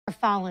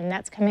Fallen.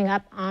 That's coming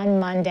up on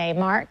Monday.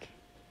 Mark?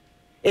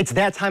 It's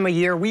that time of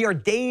year. We are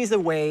days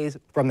away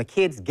from the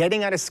kids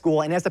getting out of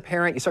school, and as a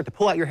parent, you start to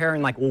pull out your hair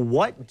and like, well,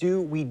 what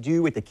do we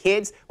do with the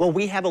kids? Well,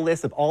 we have a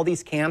list of all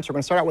these camps. We're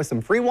going to start out with some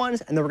free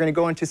ones, and then we're going to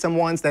go into some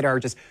ones that are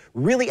just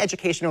really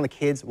educational. The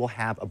kids will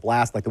have a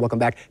blast. I'd like to welcome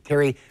back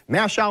Terry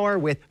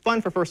Maschauer with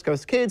Fun for First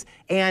Coast Kids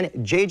and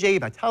JJ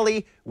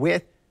Vitale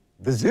with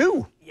the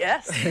zoo.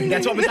 Yes.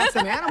 That's what we got,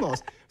 some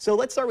animals. So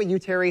let's start with you,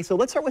 Terry. So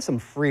let's start with some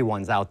free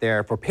ones out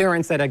there for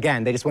parents that,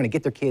 again, they just want to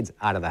get their kids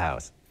out of the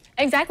house.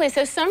 Exactly.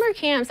 So summer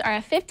camps are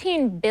a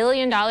 $15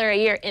 billion a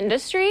year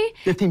industry.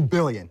 $15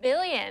 billion.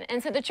 Billion.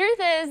 And so the truth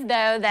is,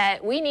 though,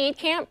 that we need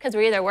camp because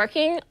we're either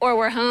working or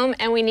we're home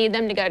and we need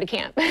them to go to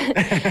camp.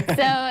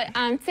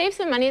 So save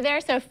some money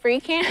there. So free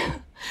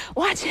camp.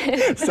 Watch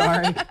it.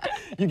 Sorry.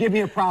 You give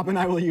me a prop and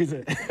I will use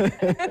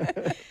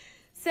it.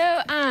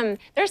 So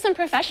there's some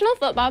professional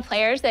football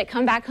players that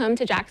come back home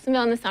to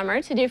Jacksonville in the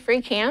summer to do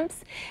free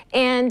camps.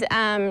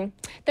 And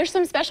there's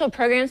some special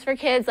programs for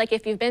kids, like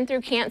if you've been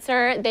through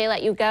cancer, they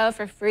let you go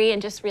for free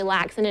and just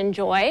relax and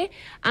enjoy.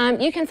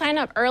 You can sign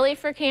up early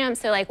for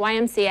camps, so like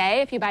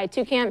YMCA, if you buy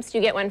 2 camps,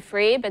 you get 1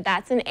 free, but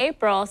that's in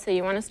April, so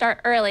you want to start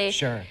early.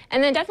 Sure.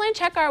 And then definitely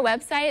check our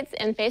websites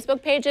and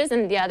Facebook pages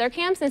and the other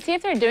camps and see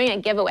if they're doing a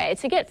giveaway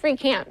to get free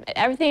camp.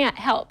 Everything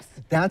helps.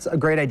 That's a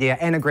great idea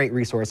and a great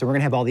resource. And we're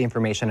going to have all the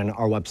information on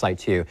our website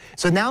too.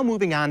 So now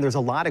moving on, there's a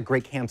lot of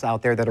great camps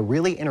out there that are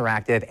really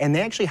interactive, and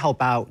they actually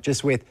help out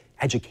just with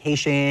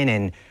education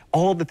and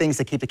all the things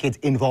that keep the kids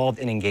involved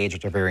and engaged,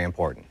 which are very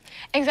important.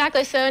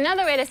 Exactly. So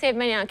another way to save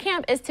money on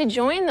camp is to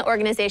join the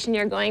organization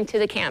you're going to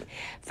the camp.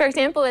 For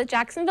example, with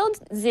Jacksonville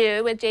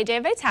Zoo with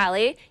JJ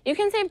Vitale, you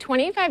can save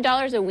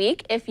 $25 a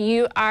week if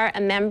you are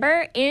a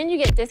member, and you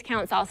get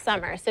discounts all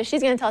summer. So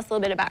she's going to tell us a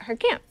little bit about her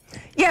camp.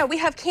 Yeah, we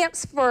have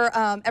camps for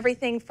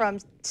everything from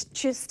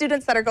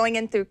students that are going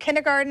in through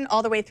kindergarten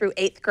all the way through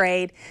 8th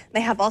grade.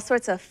 They have all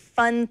sorts of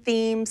fun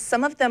themes.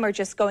 Some of them are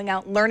just going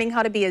out and learning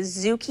how to be a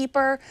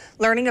zookeeper,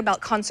 learning about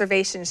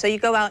conservation. So you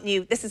go out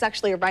and this is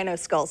actually a rhino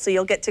skull, so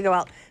you'll get to go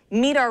out,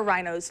 meet our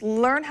rhinos,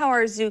 learn how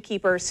our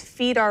zookeepers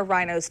feed our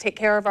rhinos, take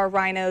care of our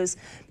rhinos,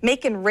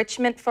 make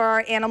enrichment for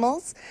our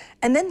animals.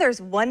 And then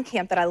there's one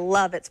camp that I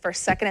love. It's for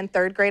 2nd and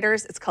 3rd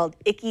graders. It's called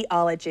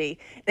Ichthyology.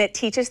 And it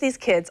teaches these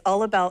kids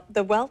all about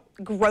the, well,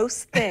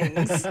 gross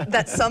things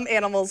that some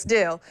animals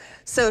do.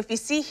 So if you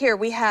see here,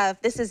 we have,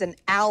 this is an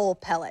owl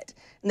pellet.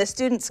 And the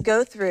students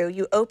go through,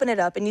 you open it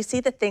up, and you see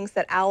the things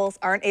that owls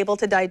aren't able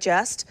to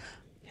digest.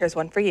 Here's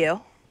one for you.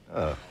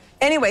 Oh.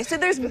 Anyway, so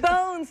there's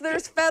bones,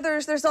 there's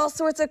feathers, there's all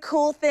sorts of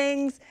cool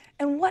things.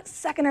 And what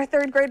 2nd or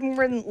 3rd grader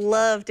wouldn't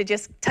love to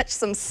just touch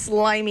some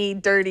slimy,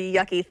 dirty,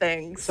 yucky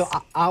things? So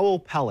owl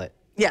pellet.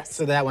 Yes.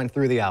 So that went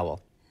through the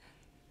owl.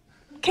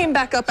 Came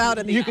back up out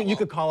of the owl. You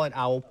could call it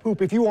owl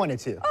poop if you wanted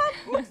to.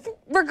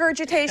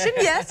 Regurgitation,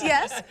 yes,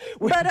 yes.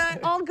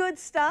 But all good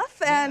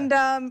stuff, and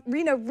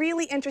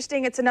really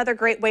interesting. It's another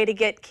great way to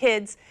get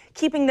kids,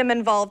 keeping them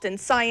involved in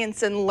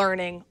science and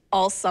learning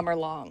all summer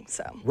long.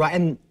 So. Right,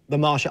 and the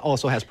Mosh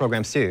also has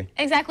programs too.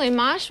 Exactly.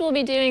 Mosh will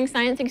be doing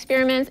science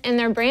experiments, and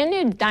their brand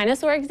new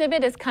dinosaur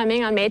exhibit is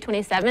coming on May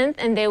 27th,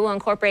 and they will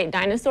incorporate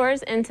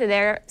dinosaurs into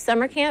their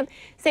summer camp.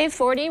 Save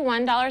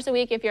 $41 a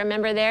week if you're a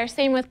member there.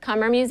 Same with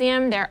Cummer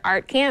Museum, their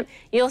art camp.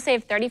 You'll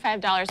save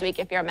 $35 a week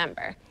if you're a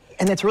member.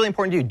 And that's really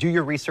important to do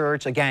your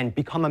research. Again,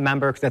 become a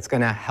member, because that's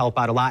going to help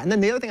out a lot. And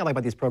then the other thing I like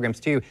about these programs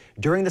too,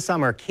 during the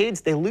summer,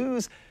 kids, they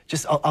lose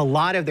just a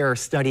lot of their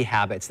study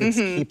habits. That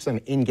keeps them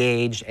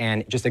engaged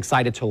and just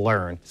excited to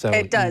learn. So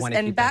it does.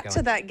 And back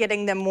to that,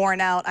 getting them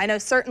worn out. I know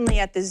certainly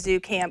at the zoo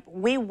camp,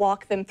 we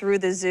walk them through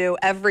the zoo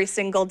every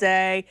single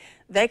day.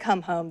 They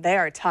come home, they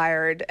are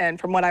tired, and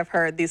from what I've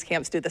heard, these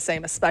camps do the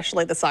same,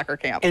 especially the soccer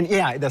camp. And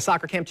yeah, the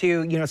soccer camp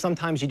too, you know,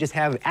 sometimes you just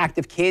have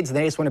active kids and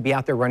they just want to be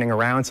out there running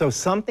around. So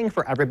something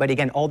for everybody.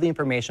 Again, all the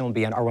information will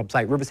be on our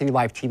website,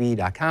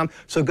 rivercitylivetv.com.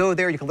 So go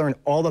there, you can learn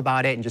all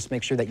about it and just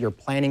make sure that you're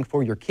planning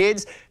for your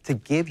kids to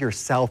give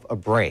yourself a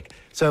break.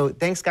 So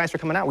thanks guys for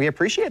coming out, we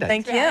appreciate it.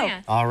 Thank you.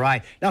 Yeah. All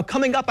right, now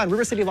coming up on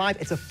River City Live,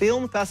 it's a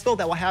film festival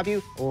that will have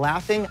you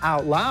laughing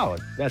out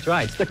loud. That's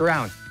right, stick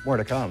around, more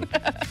to come.